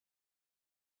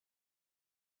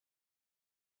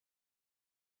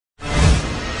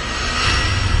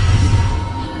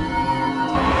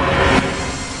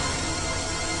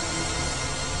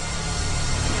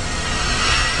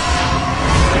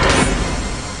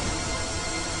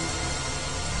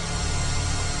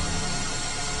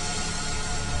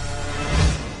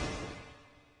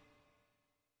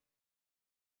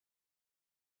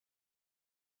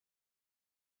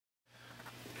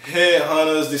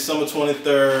Headhunters, December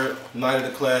 23rd, Night of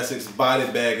the Classics,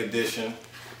 Body Bag Edition.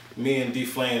 Me and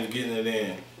Dflamz getting it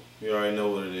in. You already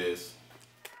know what it is.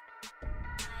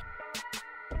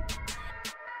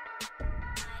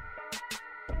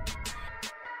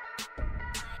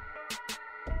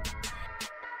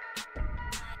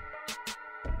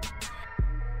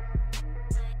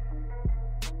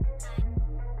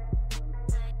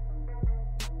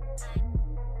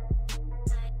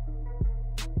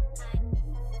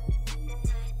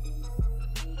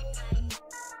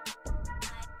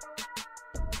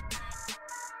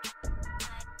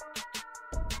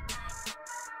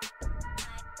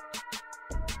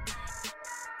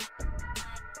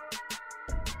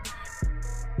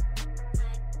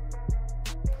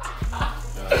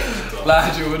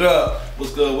 Elijah, what up?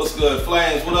 What's good? What's good?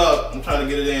 Flames, what up? I'm trying to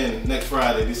get it in next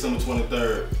Friday, December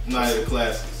 23rd, Night of the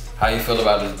Classics. How you feel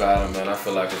about this battle, man? I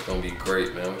feel like it's gonna be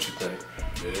great, man. What you think?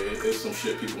 Yeah, it's some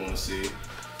shit people want to see.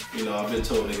 You know, I've been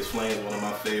told niggas Flames one of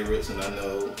my favorites, and I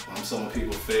know I'm some of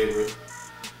people's favorite.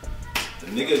 The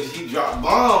nigga, he dropped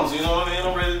bombs, you know what I mean?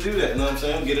 I'm ready to do that, you know what I'm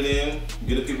saying? Get it in,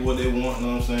 get the people what they want, you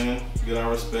know what I'm saying? Get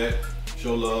our respect,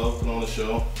 show love, put on the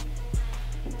show.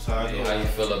 How you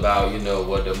feel about, you know,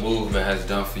 what the movement has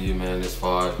done for you, man, as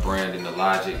far as branding the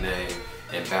Logic name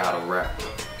and battle rap?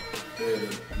 Yeah,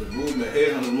 the movement,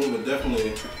 Headhunters movement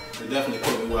definitely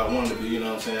put me where I wanted to be, you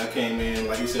know what I'm saying? I came in,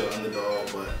 like he said,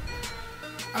 underdog, but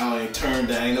I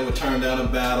ain't never turned down a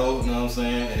battle, you know what I'm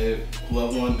saying? And if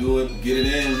whoever wanna do it, get it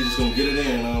in, we just gonna get it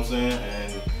in, you know what I'm saying?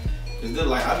 And it's good,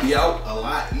 like, I be out a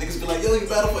lot, niggas be like, yo, you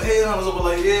battle for Headhunters? I be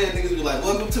like, yeah, niggas be like,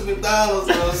 welcome to McDonald's,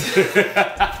 you know what I'm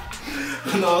saying?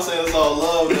 You know what I'm saying? It's all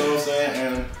love, you know what I'm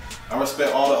saying? And I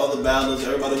respect all the other battlers.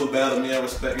 Everybody who battled me, I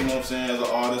respect, you know what I'm saying, as an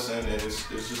artist, and it's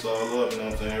just all love, you know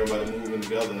what I'm saying? Everybody moving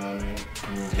together, you know what I mean?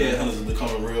 Headhunters is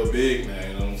becoming real big now,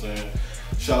 you know what I'm saying?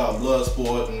 Shout out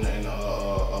Bloodsport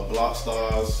and Block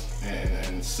Stars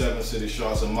and 7 City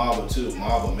Sharks and Maba too.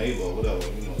 Maba, Mabo, whatever,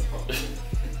 you know what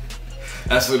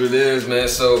That's what it is, man.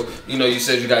 So, you know, you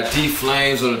said you got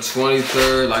Dflamz on the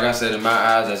 23rd. Like I said, in my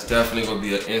eyes, that's definitely gonna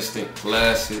be an instant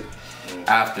classic.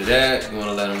 After that, you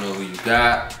wanna let them know who you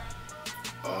got?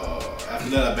 After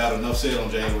that, I battled Enough Said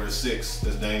on January 6th.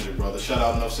 That's Danger, brother. Shout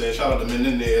out Enough Said. Shout out to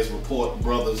Menendez, Report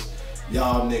Brothers,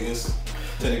 y'all niggas,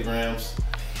 Telegrams.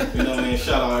 You know what I mean?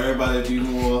 Shout out everybody that do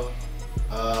more.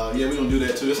 Yeah, we gonna do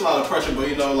that too. It's a lot of pressure, but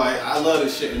you know, like, I love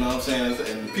this shit, you know what I'm saying?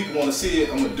 And if people wanna see it,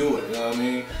 I'm gonna do it, you know what I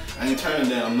mean? I ain't turning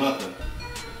down nothing.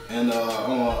 And I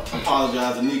want to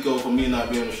apologize to Nico for me not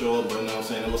being able to show up, but you know what I'm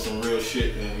saying, it was some real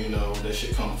shit, and you know, that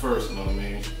shit come first, you know what I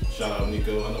mean? Shout out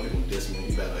Nico. I know he gonna diss me,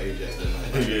 he battled Ajax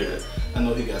that night. Yeah. I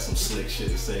know he got some slick shit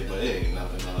to say, but it ain't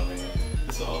nothing, you know what I mean?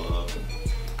 It's all love.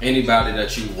 Anybody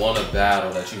that you want to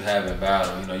battle that you haven't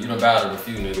battled, you know, you done battled a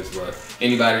few niggas, but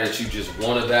anybody that you just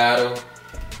want to battle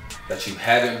that you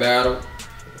haven't battled?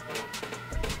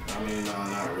 I mean, no,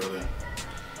 not really.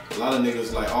 A lot of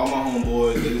niggas, like all my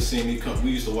homeboys, they just seen me come.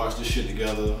 We used to watch this shit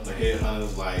together. The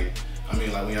Headhunters, like, I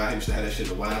mean, like when I used to have that shit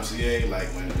at the YMCA, like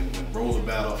when Roller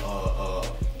battle,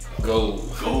 Gold,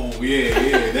 yeah.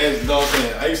 That's, you know what I'm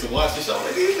saying. I used to watch this show.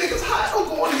 Like, these niggas hot.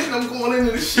 I'm going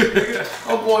into this shit, nigga.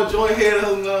 I'm going to join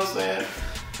Headhunters, you know what I'm saying.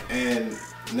 And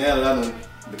now that I done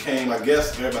became, I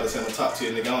guess everybody saying the top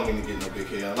tier nigga, I don't mean to get no big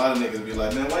head. A lot of niggas be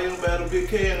like, man, why you don't battle big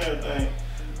head and everything?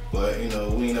 But, you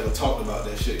know, we ain't never talked about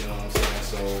that shit, you know what I'm saying?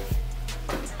 So,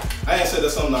 I ain't said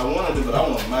that's something I want to do, but I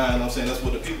want mine, you know what I'm saying? That's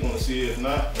what the people want to see. If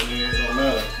not, then it don't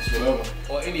matter. It's whatever.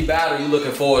 Or any battle you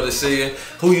looking forward to seeing.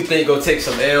 Who you think gonna take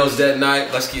some L's that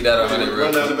night? Let's keep that 100 real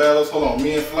Run down quick. the battles. Hold on,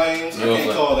 me and Flames. I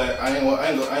can't call that. I ain't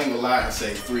gonna lie and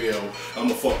say 3-0.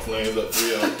 I'ma fuck Flames up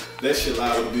 3-0. That shit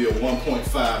liable to be a 1.5,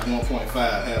 half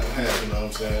and half, you know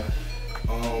what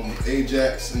I'm saying?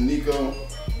 Ajax and Nico.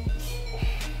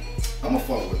 I'ma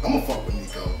fuck with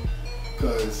Nico,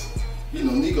 cause you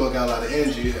know Nico got a lot of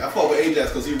energy. I fuck with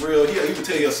Ajax cause he real. He can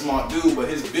tell you a smart dude, but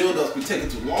his build-ups be taking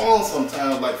too long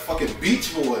sometimes. Like fucking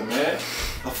Beach Boy, man.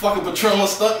 A fucking Patronal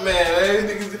stunt man.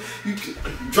 Niggas, you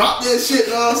drop that shit.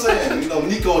 You know what I'm saying? You know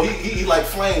Nico, he like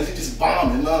Flames. He just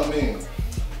bombing. You know what I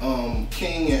mean?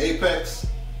 King and Apex.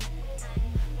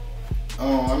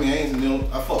 I mean,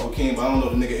 I fuck with King, but I don't know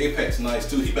the nigga Apex nice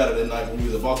too. He battled that night when we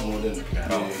was in Baltimore, didn't he?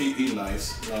 Yeah, he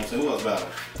nice. You know what I'm saying? Who else battled?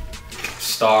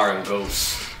 Star and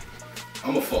Ghost.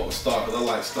 I'ma fuck with Star because I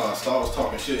like Star. Star was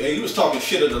talking shit. Hey, he was talking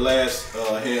shit at the last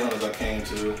Headhunters I came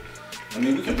to. I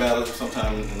mean, we can battle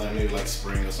sometime in like maybe like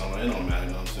spring or something. It don't matter,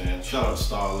 you know what I'm saying? Shout out to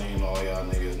Starling, all y'all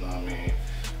niggas, you know what I mean?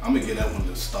 I'm gonna get that one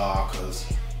to Star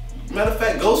because, matter of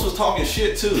fact, Ghost was talking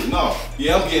shit too. No,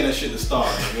 yeah, I'm getting that shit to Star,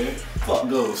 man. Fuck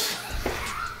Ghost.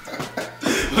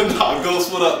 But nah,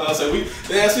 Ghost, what up? Now I say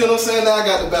see what I'm saying? Now I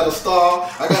got the battle Star,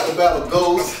 I got the battle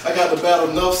Ghost, I got the battle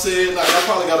Nuff Said, I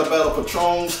probably got a battle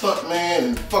Patron, Stuntman,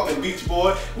 and fucking Beach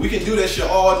Boy. We can do that shit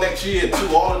all next year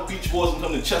too. All the Beach Boys can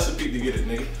come to Chesapeake to get it,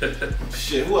 nigga.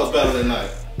 Shit, who else battled that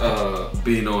night?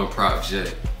 Bino and Prop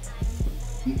J.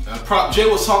 Prop J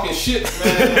was talking shit,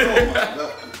 man. Oh my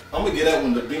God. I'm gonna get that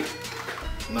one to beat.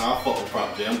 Nah, I fuck with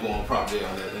Prop J. I'm going with Prop J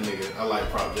on that nigga. I like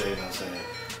Prop J, you know what I'm saying?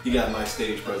 He got a nice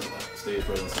stage presence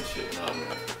and shit, you know what I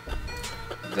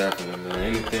mean? Definitely,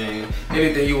 man.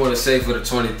 Anything you want to say for the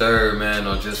 23rd, man,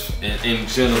 or just in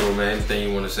general, man? Anything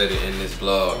you want to say to end this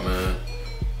vlog, man?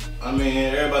 I mean,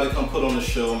 everybody come put on the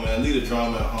show, man. Leave the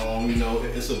drama at home, you know,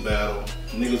 it's a battle.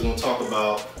 Niggas gonna talk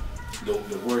about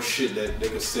the worst shit that they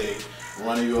could say,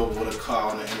 running you over with a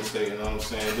car on the interstate, you know what I'm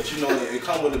saying? But you know, it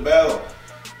come with the battle.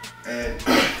 And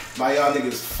by y'all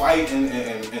niggas fighting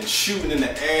and shooting in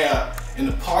the air in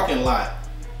the parking lot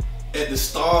at the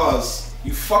stars,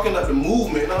 you fucking up the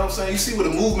movement, you know what I'm saying? You see where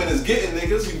the movement is getting,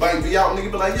 niggas. You might be out,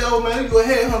 nigga, be like, yo, man, you a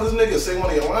headhunters, nigga, say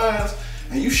one of your lines,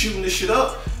 and you shooting this shit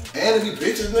up. And it be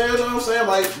bitches there, you know what I'm saying?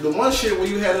 Like, the one shit where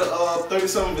you had a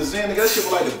 37%, nigga, that shit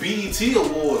was like the BET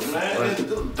Awards, man. Right. And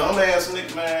the dumbass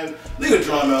nigga, man. Nigga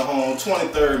drama at home,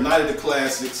 23rd, night of the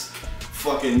classics.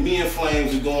 Fucking me and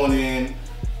Flames are going in.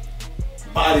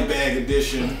 Body bag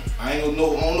edition. I don't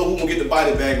know who gonna get the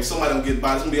body bag, but somebody gonna get the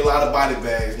body. There's gonna be a lot of body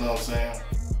bags, you know what I'm saying?